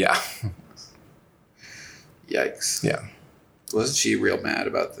Denver? Yeah. Yikes. Yeah. Wasn't she real mad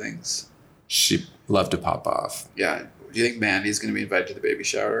about things? She loved to pop off. Yeah. Do you think Mandy's going to be invited to the baby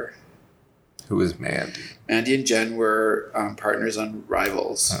shower? Who is Mandy? Mandy and Jen were partners on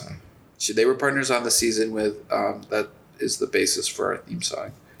Rivals. They were partners on the season with that is the basis for our theme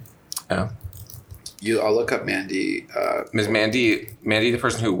song. Oh. I'll look up Mandy. Is Mandy the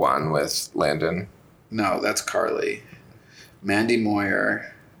person who won with Landon? No, that's Carly. Mandy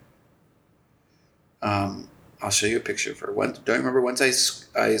Moyer. I'll show you a picture of her. Don't you remember once I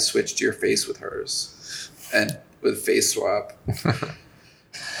switched your face with hers, and with face swap.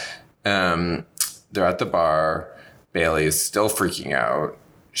 They're at the bar. Bailey is still freaking out.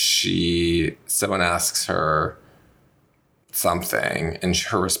 Someone asks her something, and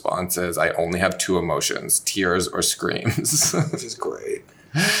her response is, "I only have two emotions: tears or screams." Which is great.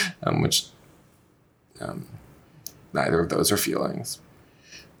 Neither of those are feelings.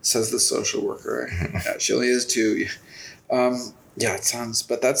 Says the social worker. Yeah, she only has two. Yeah, it sounds,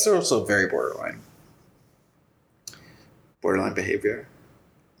 but that's also very borderline. Borderline behavior.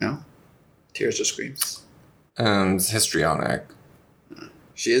 No? Tears or screams? It's histrionic.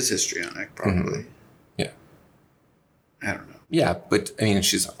 She is histrionic, probably. Mm-hmm. Yeah. I don't know. Yeah, but I mean,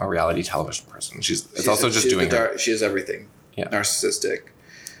 she's a reality television person. She is everything. Yeah. Narcissistic,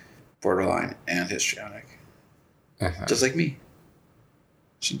 borderline, and histrionic. Uh-huh. Just like me.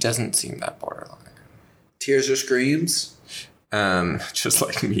 She doesn't seem that borderline. Tears or screams? Just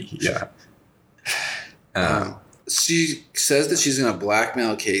like me, yeah. She says that she's going to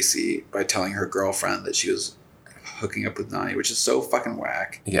blackmail Casey by telling her girlfriend that she was hooking up with Nany, which is so fucking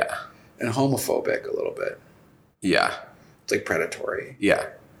whack. Yeah. And homophobic a little bit. Yeah. It's like predatory. Yeah.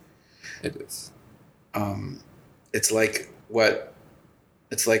 It is. It's like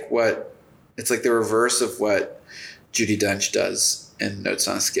the reverse of what Judi Dench does in Notes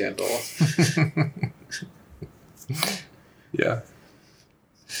on a Scandal. Yeah.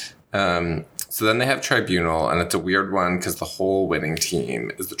 So then they have tribunal, and it's a weird one because the whole winning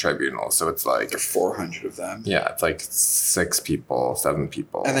team is the tribunal. So it's like There are 400 of them. Yeah, it's like 6 people, 7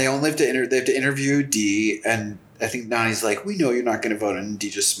 people, And they only have to they have to interview Dee, and I think Nany's like, we know you're not going to vote, and Dee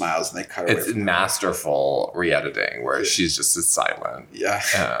just smiles, and they cut away. It's masterful re-editing where she's just as silent. Yeah.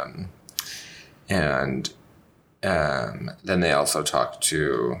 And then they also talk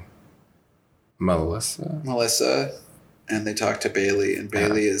to Melissa, and they talk to Bailey, and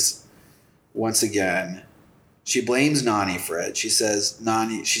Bailey is once again, she blames Nany for it. She says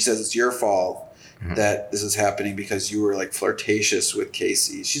it's your fault that this is happening because you were like flirtatious with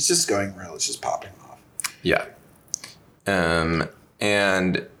Casey. She's just going real. It's just popping off. Yeah. But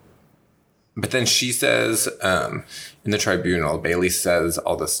then she says, in the tribunal, Bailey says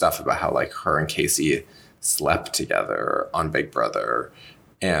all this stuff about how like her and Casey slept together on Big Brother,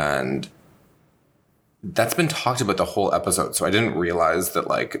 and that's been talked about the whole episode. So I didn't realize that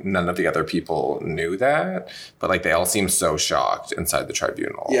like none of the other people knew that, but like they all seem so shocked inside the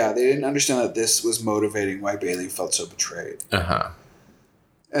tribunal. Yeah, they didn't understand that this was motivating why Bailey felt so betrayed.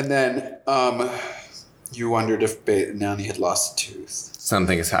 And then you wondered if Nany had lost a tooth.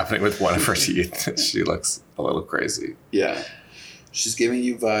 Something is happening with one of her teeth. She looks a little crazy. Yeah. She's giving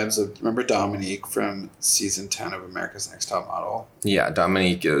you vibes of, remember Dominique from season 10 of America's Next Top Model? Yeah,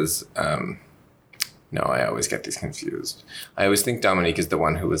 Dominique is... no, I always get these confused. I always think Dominique is the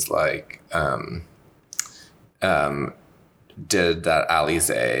one who was like... did that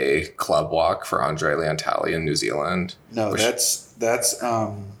Alizé club walk for Andre Leontali in New Zealand. No, that's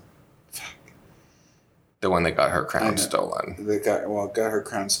the one that got her crown stolen. That got her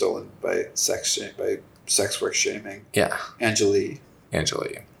crown stolen by sex work shaming. Yeah. Angelique.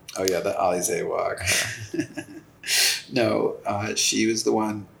 Oh yeah, the Alizé walk. No, she was the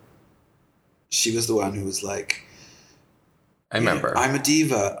one. She was the one who was like, I remember. I'm a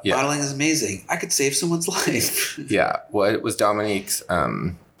diva. Yeah. Modeling is amazing. I could save someone's life. Yeah. What was Dominique's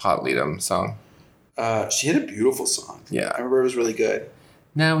Pot Leadum song? She had a beautiful song. Yeah. I remember it was really good.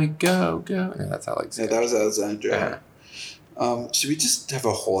 Now we go. No, that's Alex. Yeah, that was Alexandra. Should we just have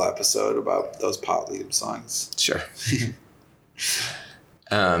a whole episode about those Pot Leadum songs? Sure.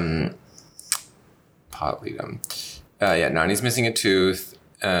 Pot Leadum. Yeah, Nany's missing a tooth.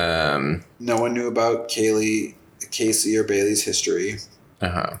 No one knew about Casey or Bailey's history.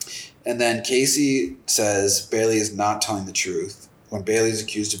 And then Casey says Bailey is not telling the truth. When Bailey is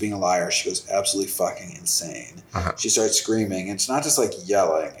accused of being a liar, she goes absolutely fucking insane. She starts screaming. And it's not just like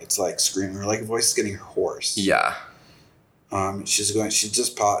yelling. It's like screaming. Her like voice is getting hoarse. Yeah. She's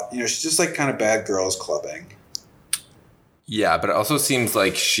just like kind of bad girls clubbing. Yeah, but it also seems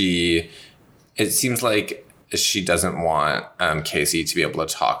like she doesn't want Casey to be able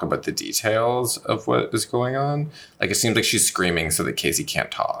to talk about the details of what is going on. Like, it seems like she's screaming so that Casey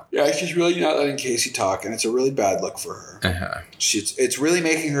can't talk. Yeah, she's really not letting Casey talk, and it's a really bad look for her. It's really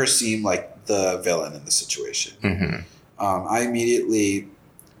making her seem like the villain in the situation. I immediately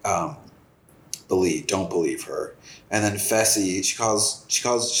don't believe her. And then Fessy,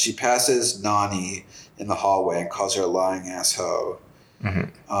 she passes Nany in the hallway and calls her a lying ass hoe.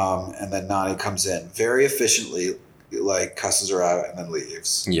 And then Nany comes in very efficiently, like cusses her out and then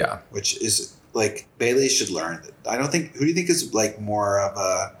leaves. Yeah. Which is like, Bailey should learn. Who do you think is like more of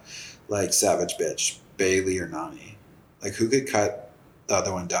a like savage bitch, Bailey or Nany? Like, who could cut the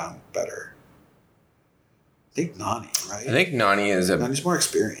other one down better? I think Nany, right? I think Nany's more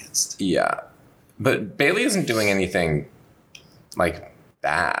experienced. Yeah. But Bailey isn't doing anything like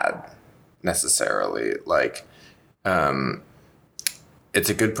bad necessarily. Like, it's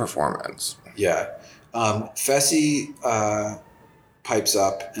a good performance. Yeah. Fessy pipes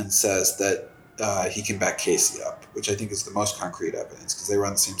up and says that he can back Casey up, which I think is the most concrete evidence because they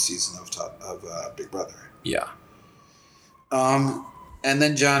run the same season of Big Brother. Yeah. And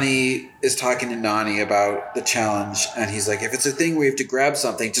then Johnny is talking to Nany about the challenge, and he's like, if it's a thing where you have to grab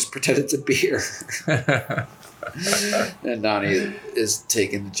something, just pretend it's a beer. And Nany is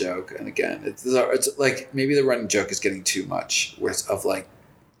taking the joke, and again, it's like maybe the running joke is getting too much, of like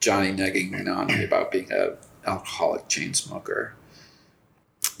Johnny negging Nany about being an alcoholic chain smoker.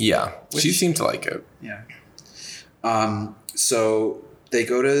 Yeah, she seemed to like it. Yeah. So they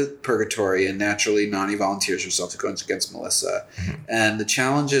go to Purgatory, and naturally Nany volunteers herself to go against Melissa. And the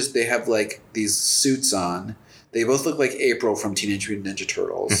challenge is they have like these suits on. They both look like April from Teenage Mutant Ninja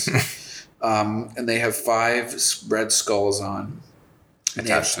Turtles. And they have 5 red skulls on.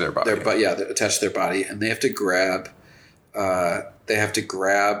 Attached to their body. They're attached to their body. And they have to grab,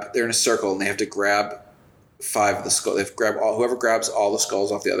 they're in a circle, and they have to grab 5 of the skulls. They have to grab whoever grabs all the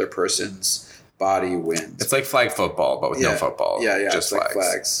skulls off the other person's body wins. It's like flag football, but with no football. Yeah. Just it's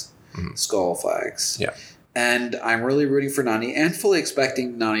flags. Like skull flags. Yeah. And I'm really rooting for Nany and fully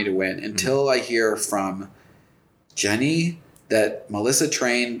expecting Nany to win until I hear from Jenny that Melissa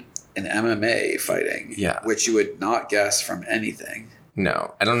trained in MMA fighting. Yeah. Which you would not guess from anything.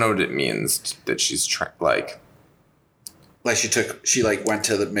 No, I don't know what it means that she's like she went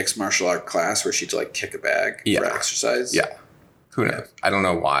to the mixed martial art class where she'd like kick a bag for exercise. Yeah. Who knows? I don't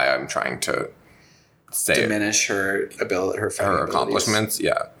know why I'm trying to diminish her ability, her accomplishments.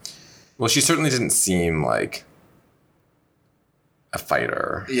 Yeah. Well, she certainly didn't seem like a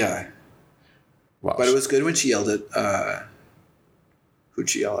fighter. Yeah. Well, but it was good when she yelled at who'd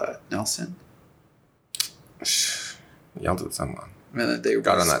she yell at? Nelson? Yelled at someone. And then they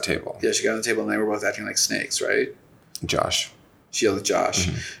got on that table. Yeah, she got on the table and they were both acting like snakes, right? Josh. She yelled at Josh.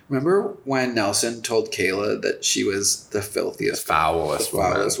 Remember when Nelson told Kayla that she was the filthiest,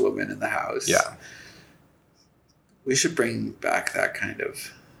 foulest woman in the house? Yeah. We should bring back that kind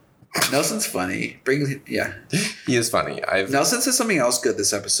of... Nelson's funny. He is funny. Nelson says something else good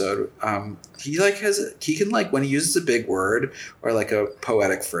this episode. He can when he uses a big word or like a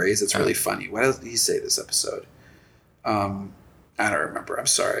poetic phrase, it's really funny. What else did he say this episode? I don't remember. I'm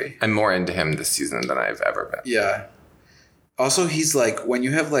sorry. I'm more into him this season than I've ever been. Yeah. Also, he's like, when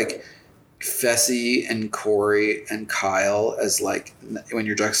you have like Fessy and Corey and Kyle as like, when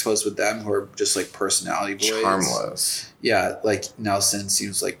you're juxtaposed with them who are just like personality boys. Charmless. Yeah. Like Nelson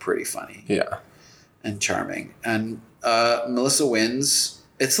seems like pretty funny. Yeah. And charming. And Melissa wins.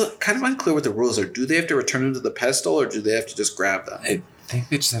 It's kind of unclear what the rules are. Do they have to return them to the pedestal or do they have to just grab them? I think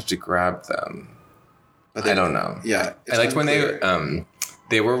they just have to grab them. But I don't know. Yeah. I liked when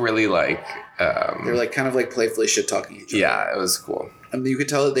they were really like... they were like kind of like playfully shit talking each other. Yeah, it was cool. I mean, you could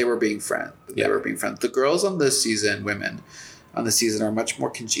tell that they were being friends. They were being friends. The girls on this season, women on the season, are much more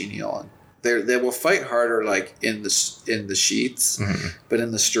congenial. They will fight harder like in the sheets, but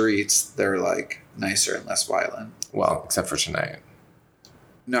in the streets they're like nicer and less violent. Well, except for tonight.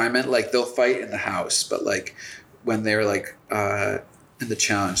 No, I meant like they'll fight in the house, but like when they're like in the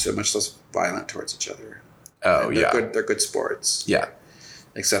challenge, they're much less violent towards each other. Oh, and they're good sports. Yeah.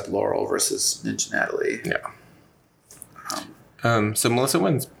 Except Laurel versus Ninja Natalie. Yeah. So Melissa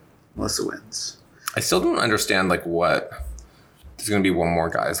wins. Melissa wins. I still don't understand like what. There's going to be one more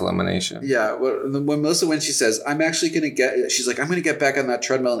guy's elimination. Yeah. When Melissa wins, she says, I'm going to get back on that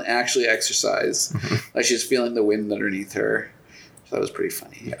treadmill and actually exercise. Like she's feeling the wind underneath her. So that was pretty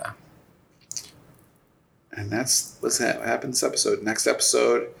funny. Yeah. And that's what happened this episode. Next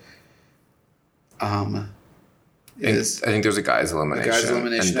episode, I think there's a guy's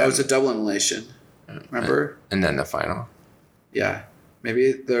elimination. It's a double elimination. Remember? And then the final. Yeah. Maybe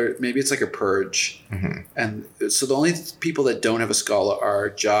it's like a purge. And so the only people that don't have a skull are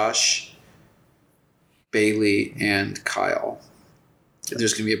Josh, Bailey, and Kyle. Yeah.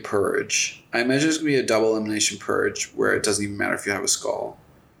 There's going to be a purge. I imagine there's going to be a double elimination purge where it doesn't even matter if you have a skull.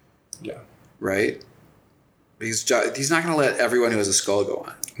 Yeah. Right? Because he's not going to let everyone who has a skull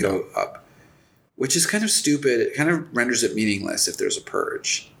go up. Which is kind of stupid. It kind of renders it meaningless if there's a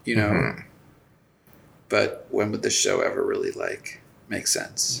purge, you know? But when would this show ever really, make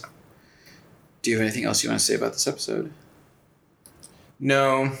sense? Do you have anything else you want to say about this episode?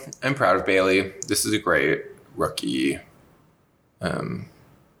 No. I'm proud of Bailey. This is a great rookie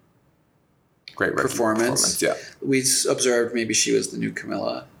performance. Yeah. We observed maybe she was the new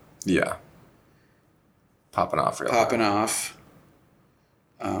Camilla. Yeah. Popping off.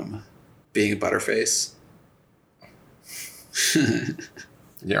 Being a butterface.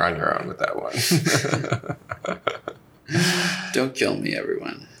 You're on your own with that one. Don't kill me,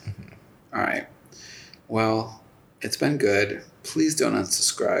 everyone. All right. Well, it's been good. Please don't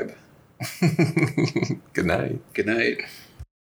unsubscribe. Good night. Good night.